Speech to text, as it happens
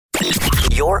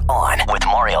You're on with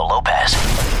Mario Lopez.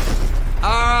 All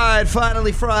right,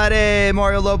 finally Friday.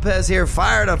 Mario Lopez here,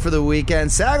 fired up for the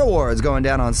weekend. SAG Awards going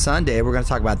down on Sunday. We're going to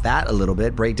talk about that a little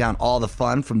bit, break down all the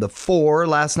fun from the 4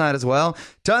 last night as well.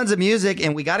 Tons of music,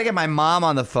 and we got to get my mom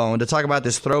on the phone to talk about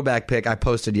this throwback pic I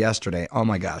posted yesterday. Oh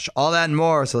my gosh, all that and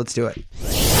more, so let's do it.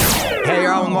 Hey,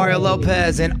 you're on with Mario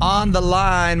Lopez, and on the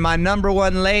line, my number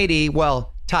one lady,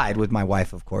 well, tied with my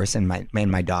wife, of course, and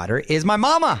my daughter, is my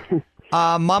mama.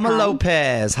 Mama Hi.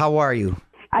 Lopez, how are you?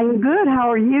 I'm good.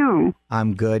 How are you?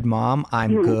 I'm good, Mom.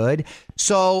 I'm good.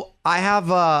 So I have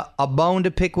a bone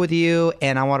to pick with you,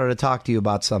 and I wanted to talk to you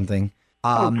about something.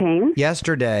 Okay.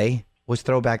 Yesterday was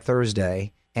Throwback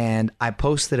Thursday, and I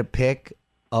posted a pic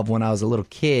of when I was a little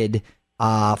kid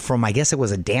from, I guess it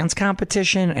was a dance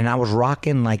competition, and I was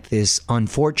rocking like this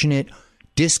unfortunate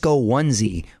disco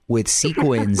onesie with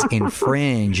sequins and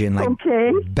fringe and like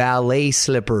ballet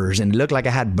slippers, and it looked like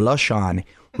I had blush on.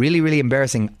 Really, really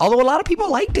embarrassing. Although a lot of people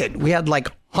liked it. We had like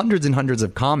hundreds and hundreds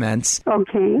of comments.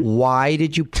 Okay. Why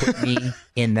did you put me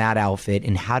in that outfit,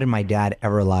 and how did my dad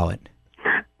ever allow it?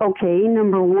 Okay,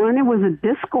 number one, it was a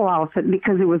disco outfit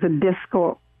because it was a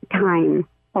disco time.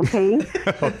 Okay.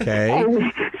 Okay.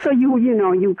 And so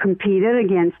you competed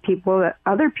against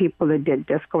other people that did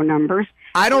disco numbers.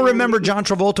 I don't remember John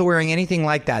Travolta wearing anything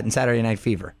like that in Saturday Night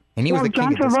Fever. And he was the king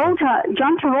of disco.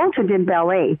 John Travolta did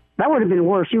ballet. That would have been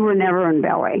worse. You were never in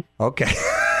ballet. Okay.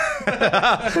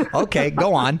 Okay,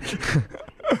 go on.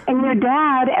 And your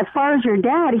dad, as far as your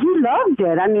dad, he loved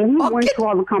it. I mean, he went to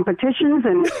all the competitions,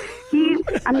 and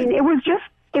it was just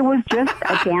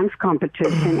a dance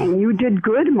competition, and you did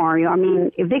good, Mario. I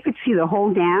mean, if they could see the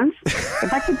whole dance,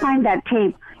 if I could find that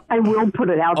tape, I will put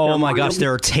it out there. Oh my Mario. gosh,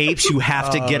 there are tapes. You have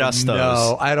to get us those.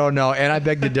 No, I don't know. And I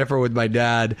beg to differ with my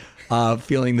dad,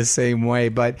 feeling the same way.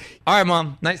 But all right,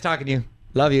 Mom, nice talking to you.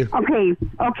 Love you. Okay,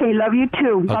 love you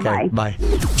too. Okay, Bye-bye. bye.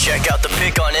 Check out the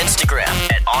pic on Instagram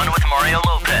at On With Mario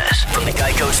Lopez from the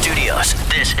Geico Studios.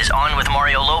 This is On With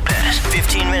Mario Lopez.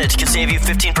 15 minutes can save you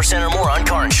 15% or more on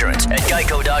car insurance at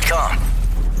geico.com.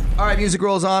 All right, music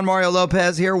rolls on. Mario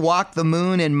Lopez here. Walk the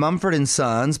Moon in Mumford &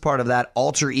 Sons, part of that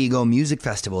Alter Ego Music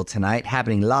Festival tonight,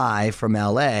 happening live from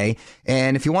L.A.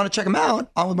 And if you want to check them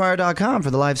out, onwithmario.com for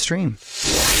the live stream.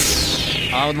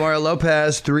 On with Mario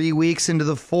Lopez, 3 weeks into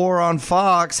the 4 on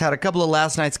Fox. Had a couple of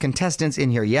last night's contestants in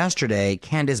here yesterday,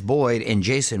 Candace Boyd and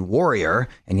Jason Warrior.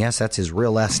 And yes, that's his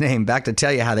real last name. Back to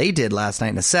tell you how they did last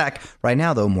night in a sec. Right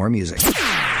now, though, more music.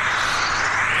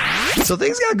 So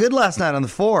things got good last night on the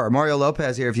 4. Mario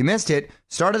Lopez here. If you missed it,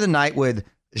 started the night with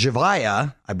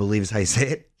Javaya, I believe is how you say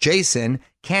it, Jason,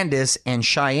 Candace, and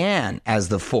Cheyenne as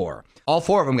the 4. All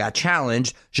 4 of them got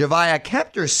challenged. Javaya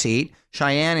kept her seat.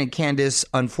 Cheyenne and Candace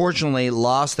unfortunately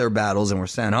lost their battles and were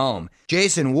sent home.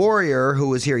 Jason Warrior, who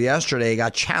was here yesterday,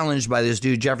 got challenged by this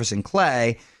dude, Jefferson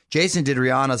Clay. Jason did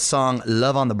Rihanna's song,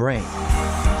 Love on the Brain.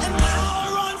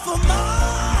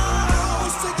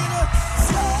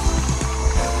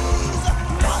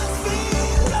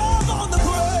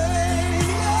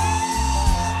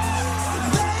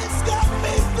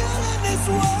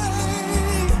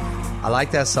 I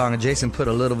like that song, and Jason put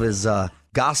a little of his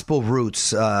gospel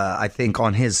roots, I think,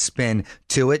 on his spin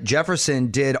to it.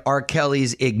 Jefferson did R.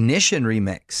 Kelly's Ignition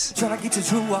remix. Trying to get you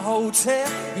to a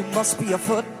hotel, you must be a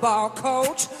football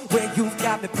coach. Where you've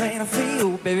got me playing a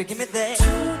field, baby, give me that.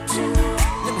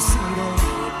 Let me see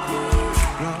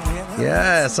that.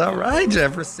 Yes, all right,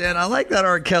 Jefferson. I like that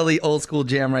R. Kelly old school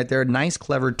jam right there. Nice,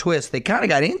 clever twist. They kind of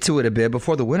got into it a bit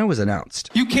before the winner was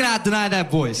announced. You cannot deny that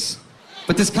voice.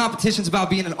 But this competition's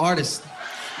about being an artist.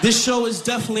 This show is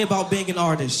definitely about being an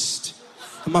artist.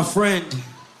 And my friend,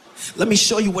 let me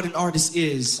show you what an artist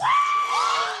is.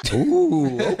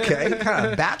 Ooh, okay. Kind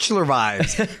of bachelor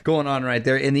vibes going on right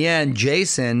there. In the end,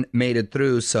 Jason made it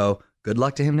through, so good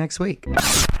luck to him next week.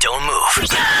 Don't move.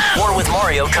 More with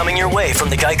Mario coming your way from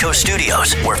the Geico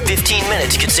Studios, where 15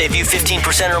 minutes could save you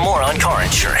 15% or more on car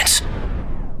insurance.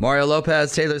 Mario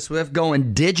Lopez, Taylor Swift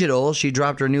going digital. She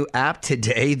dropped her new app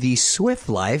today, the Swift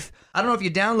Life. I don't know if you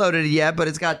downloaded it yet, but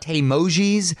it's got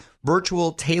Taymojis,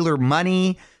 virtual Taylor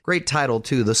money. Great title,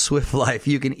 too, the Swift Life.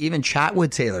 You can even chat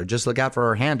with Taylor. Just look out for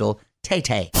her handle,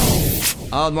 Tay-Tay.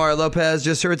 Mario Lopez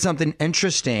just heard something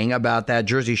interesting about that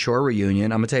Jersey Shore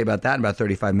reunion. I'm going to tell you about that in about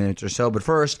 35 minutes or so. But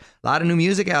first, a lot of new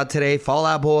music out today. Fall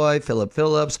Out Boy, Philip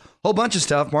Phillips, whole bunch of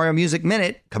stuff. Mario Music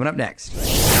Minute coming up next.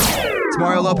 It's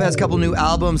Mario Lopez, couple new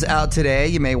albums out today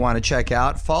you may want to check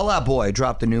out. Fall Out Boy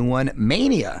dropped a new one.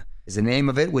 Mania is the name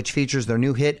of it, which features their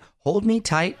new hit, Hold Me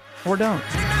Tight or Don't.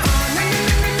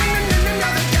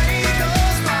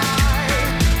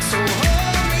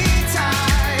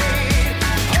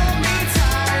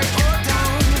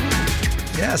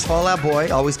 Yes, Fall Out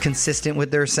Boy, always consistent with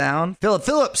their sound. Philip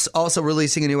Phillips also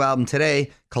releasing a new album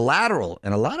today, Collateral,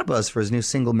 and a lot of buzz for his new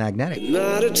single, Magnetic.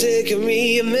 Might have taken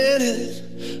me a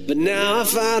minute, but now I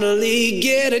finally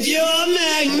get it. You're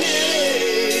magnetic,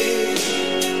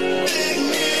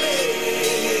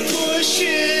 magnetic,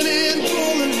 pushing and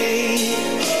pulling me.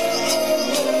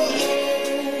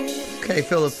 Okay,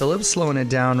 Philip Phillips slowing it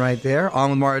down right there.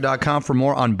 OnWithMario.com for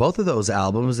more on both of those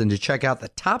albums and to check out the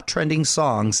top trending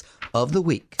songs of the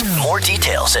week. More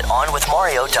details at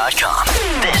OnWithMario.com.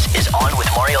 This is On with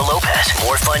Mario Lopez.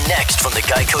 More fun next from the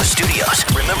Geico Studios.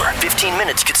 Remember, 15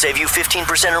 minutes could save you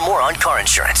 15% or more on car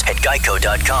insurance at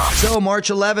Geico.com. So March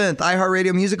 11th,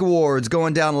 iHeartRadio Music Awards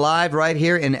going down live right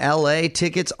here in LA.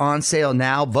 Tickets on sale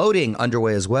now. Voting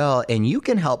underway as well. And you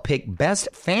can help pick Best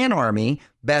Fan Army,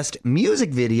 Best Music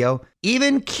Video,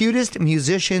 even Cutest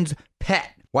Musician's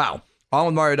Pet. Wow.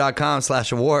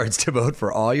 OnWithMario.com/awards to vote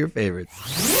for all your favorites.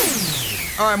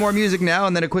 All right, more music now,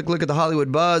 and then a quick look at the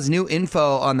Hollywood buzz. New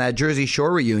info on that Jersey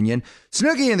Shore reunion.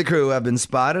 Snooki and the crew have been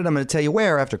spotted. I'm going to tell you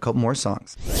where after a couple more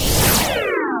songs.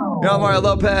 Yo, Mario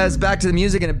Lopez, back to the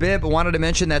music in a bit, but wanted to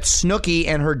mention that Snooki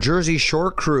and her Jersey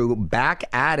Shore crew back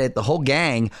at it, the whole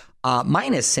gang,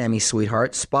 minus Sammy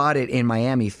Sweetheart, spotted in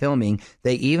Miami filming.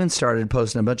 They even started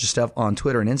posting a bunch of stuff on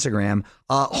Twitter and Instagram.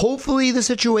 Hopefully the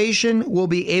situation will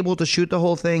be able to shoot the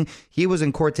whole thing. He was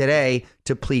in court today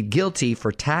to plead guilty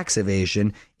for tax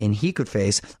evasion, and he could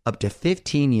face up to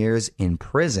 15 years in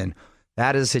prison.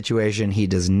 That is a situation he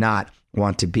does not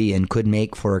want to be in. Could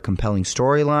make for a compelling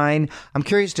storyline. I'm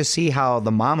curious to see how the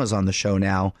mamas on the show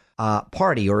now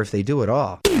party, or if they do it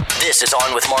all. This is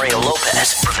On with Mario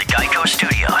Lopez from the Geico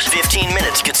Studios. 15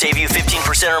 minutes could save you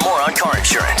 15% or more on car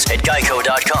insurance at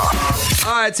Geico.com.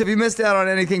 All right, so if you missed out on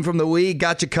anything from the week,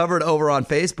 got you covered over on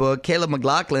Facebook. Caleb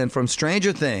McLaughlin from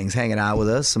Stranger Things hanging out with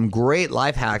us. Some great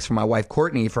life hacks from my wife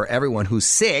Courtney for everyone who's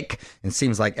sick. It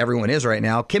seems like everyone is right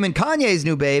now. Kim and Kanye's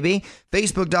new baby.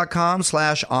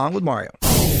 Facebook.com/OnWithMario.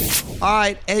 All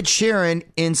right, Ed Sheeran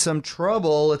in some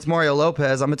trouble. It's Mario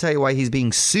Lopez. I'm going to tell you why he's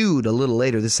being sued a little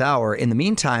later this hour. In the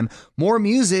meantime, more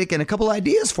music and a couple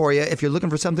ideas for you if you're looking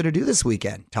for something to do this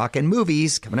weekend. Talking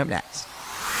movies coming up next.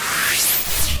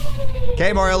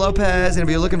 Okay, Mario Lopez, and if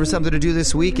you're looking for something to do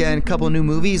this weekend, a couple new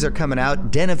movies are coming out.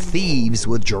 Den of Thieves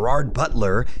with Gerard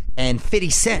Butler and 50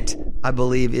 Cent, I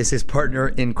believe, is his partner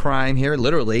in crime here.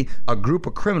 Literally, a group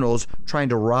of criminals trying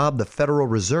to rob the Federal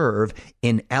Reserve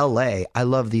in L.A. I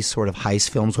love these sort of heist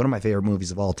films. One of my favorite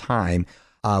movies of all time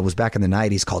was back in the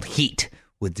 90s called Heat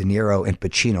with De Niro and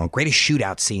Pacino. Greatest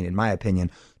shootout scene, in my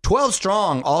opinion. 12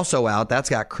 Strong, also out. That's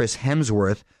got Chris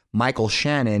Hemsworth, Michael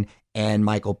Shannon, and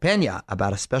Michael Pena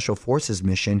about a special forces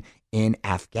mission in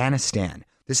Afghanistan.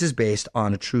 This is based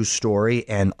on a true story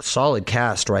and solid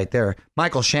cast right there.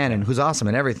 Michael Shannon, who's awesome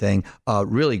in everything,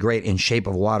 really great in Shape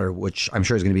of Water, which I'm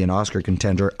sure is going to be an Oscar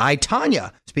contender. I,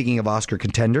 Tonya, speaking of Oscar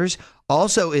contenders,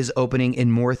 also is opening in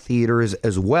more theaters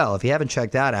as well. If you haven't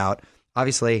checked that out,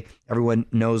 obviously everyone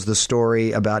knows the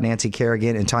story about Nancy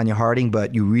Kerrigan and Tonya Harding,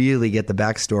 but you really get the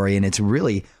backstory, and it's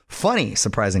really funny,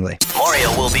 surprisingly. Mario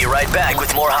will be right back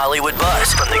with more Hollywood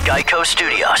buzz from the Geico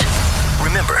Studios.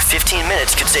 Remember, 15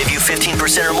 minutes could save you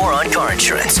 15% or more on car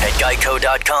insurance at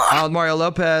Geico.com. With Mario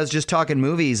Lopez, just talking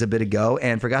movies a bit ago,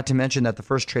 and forgot to mention that the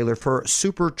first trailer for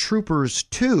Super Troopers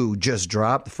 2 just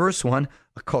dropped. The first one,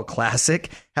 a cult classic,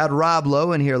 had Rob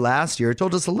Lowe in here last year.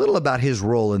 Told us a little about his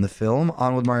role in the film.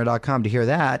 OnWithMario.com to hear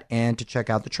that and to check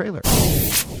out the trailer.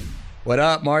 What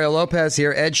up? Mario Lopez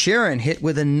here. Ed Sheeran hit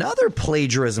with another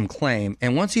plagiarism claim.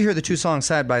 And once you hear the two songs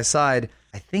side by side,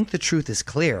 I think the truth is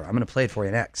clear. I'm going to play it for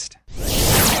you next.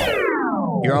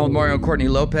 You're on with Mario and Courtney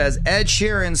Lopez. Ed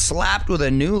Sheeran slapped with a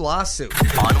new lawsuit.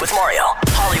 On with Mario,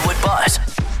 Hollywood buzz.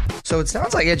 So it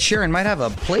sounds like Ed Sheeran might have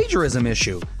a plagiarism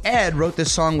issue. Ed wrote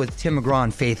this song with Tim McGraw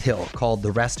and Faith Hill called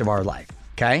The Rest of Our Life.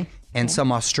 Okay? And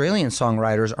some Australian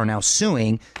songwriters are now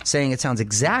suing, saying it sounds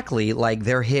exactly like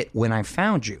their hit When I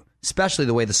Found You, especially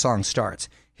the way the song starts.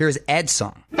 Here's Ed's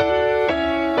song.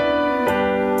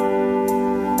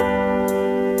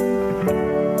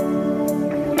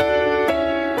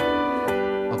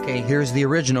 Okay, here's the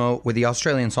original with the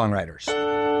Australian songwriters.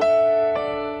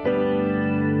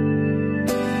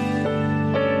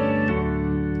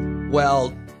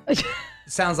 Well,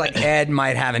 sounds like Ed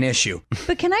might have an issue.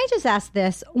 But can I just ask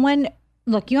this?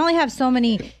 Look, you only have so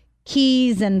many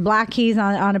keys and black keys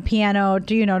on a piano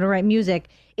to write music.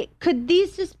 Could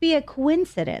these just be a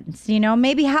coincidence?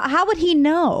 Maybe how would he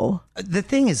know? The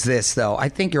thing is this, though. I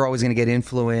think you're always going to get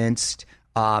influenced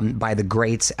by the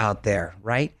greats out there,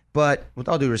 right? But with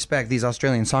all due respect, these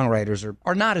Australian songwriters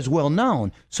are not as well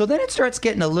known. So then it starts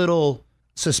getting a little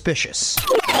suspicious.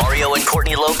 Mario and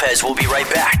Courtney Lopez will be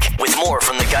right back with more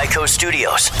from the Geico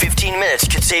Studios. 15 minutes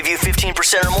could save you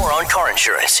 15% or more on car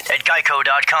insurance at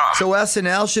geico.com. So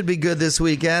SNL should be good this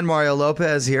weekend. Mario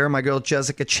Lopez here. My girl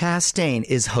Jessica Chastain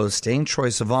is hosting. Troye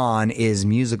Sivan is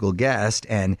musical guest.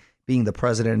 And being the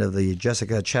president of the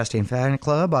Jessica Chastain fan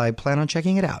club, I plan on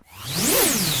checking it out.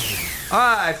 All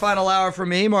right, final hour for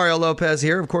me. Mario Lopez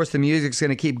here. Of course, the music's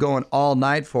going to keep going all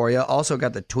night for you. Also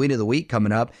got the tweet of the week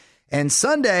coming up. And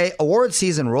Sunday, award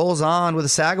season rolls on with the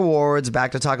SAG Awards.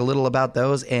 Back to talk a little about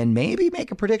those and maybe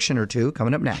make a prediction or two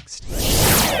coming up next.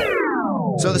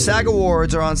 So the SAG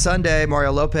Awards are on Sunday.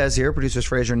 Mario Lopez here. Producers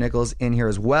Fraser Nichols in here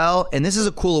as well. And this is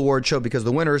a cool award show because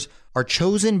the winners are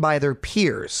chosen by their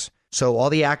peers. So all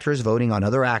the actors voting on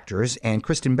other actors, and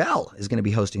Kristen Bell is going to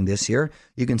be hosting this year.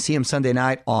 You can see him Sunday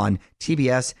night on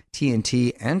TBS,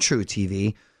 TNT, and True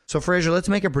TV. So, Fraser, let's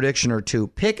make a prediction or two.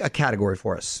 Pick a category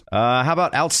for us. How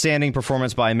about outstanding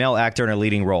performance by a male actor in a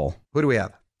leading role? Who do we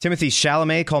have? Timothy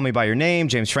Chalamet, Call Me By Your Name.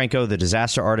 James Franco, The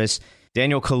Disaster Artist.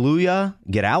 Daniel Kaluuya,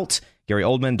 Get Out. Gary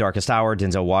Oldman, Darkest Hour.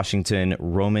 Denzel Washington,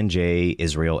 Roman J.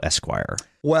 Israel, Esquire.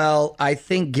 Well, I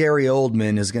think Gary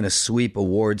Oldman is going to sweep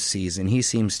awards season. He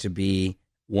seems to be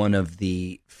one of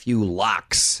the few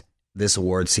locks this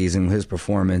award season. His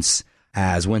performance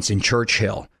as Winston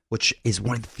Churchill, which is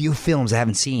one of the few films I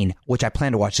haven't seen, which I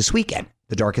plan to watch this weekend,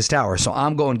 The Darkest Hour. So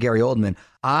I'm going Gary Oldman.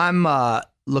 I'm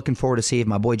looking forward to see if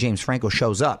my boy James Franco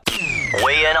shows up.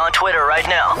 Weigh in on Twitter right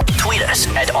now. Tweet us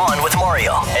at On With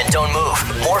Mario. And don't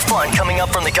move. More fun coming up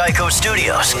from the Geico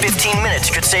Studios. 15 minutes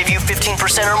could save you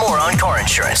 15% or more on car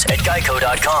insurance at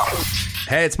geico.com.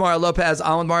 Hey, it's Mario Lopez,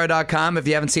 onwithmario.com. If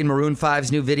you haven't seen Maroon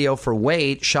 5's new video for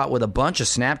Wait, shot with a bunch of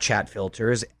Snapchat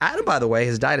filters. Adam, by the way,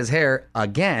 has dyed his hair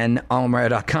again,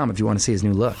 onwithmario.com if you want to see his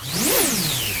new look.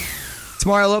 It's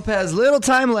Mario Lopez. Little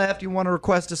time left. You want to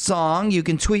request a song, you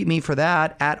can tweet me for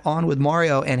that at On With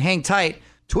Mario. And hang tight.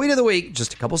 Tweet of the week,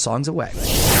 just a couple songs away.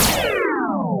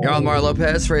 You're on Mario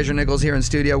Lopez. Fraser Nichols here in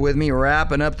studio with me,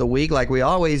 wrapping up the week like we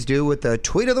always do with the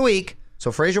tweet of the week.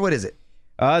 So, Fraser, what is it?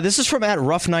 This is from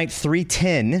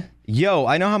 @RoughNight310. Yo,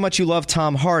 I know how much you love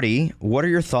Tom Hardy. What are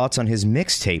your thoughts on his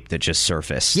mixtape that just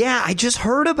surfaced? Yeah, I just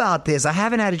heard about this. I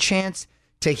haven't had a chance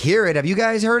to hear it. Have you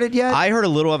guys heard it yet? I heard a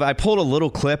little of it. I pulled a little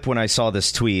clip when I saw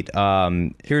this tweet.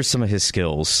 Here's some of his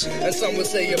skills. And some would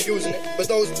say you're using it, but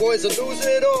those boys are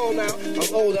losing it all now.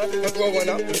 I'm older, I'm growing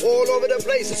up, all over the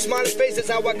place. And smiling faces,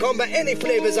 how I combat any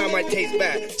flavors I might taste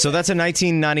bad. So that's a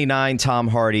 1999 Tom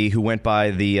Hardy who went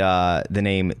by the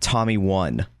name Tommy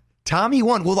One. Tommy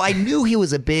One. Well, I knew he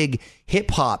was a big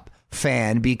hip-hop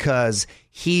fan because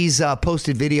he's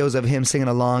posted videos of him singing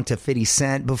along to 50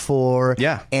 Cent before.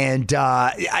 Yeah. And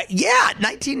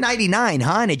 1999,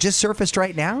 huh? And it just surfaced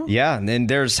right now? Yeah. And then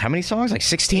there's how many songs? Like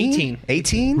 16?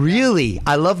 18? Really?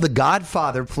 I love The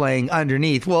Godfather playing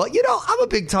underneath. Well, you know, I'm a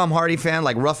big Tom Hardy fan,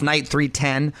 like Rough Night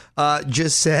 310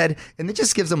 just said. And it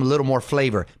just gives him a little more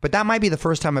flavor. But that might be the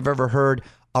first time I've ever heard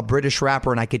a British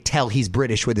rapper, and I could tell he's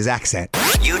British with his accent.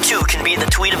 You too can be the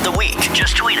tweet of the week.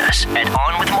 Just tweet us at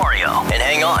On With Mario. And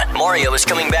hang on, Mario is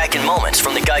coming back in moments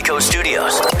from the Geico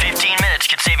Studios. 15 minutes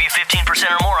could save you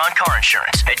 15% or more on car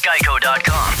insurance at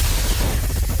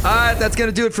geico.com. All right, that's going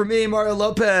to do it for me, Mario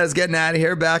Lopez, getting out of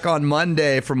here. Back on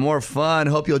Monday for more fun.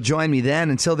 Hope you'll join me then.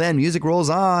 Until then, music rolls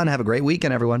on. Have a great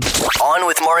weekend, everyone. On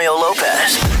with Mario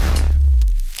Lopez.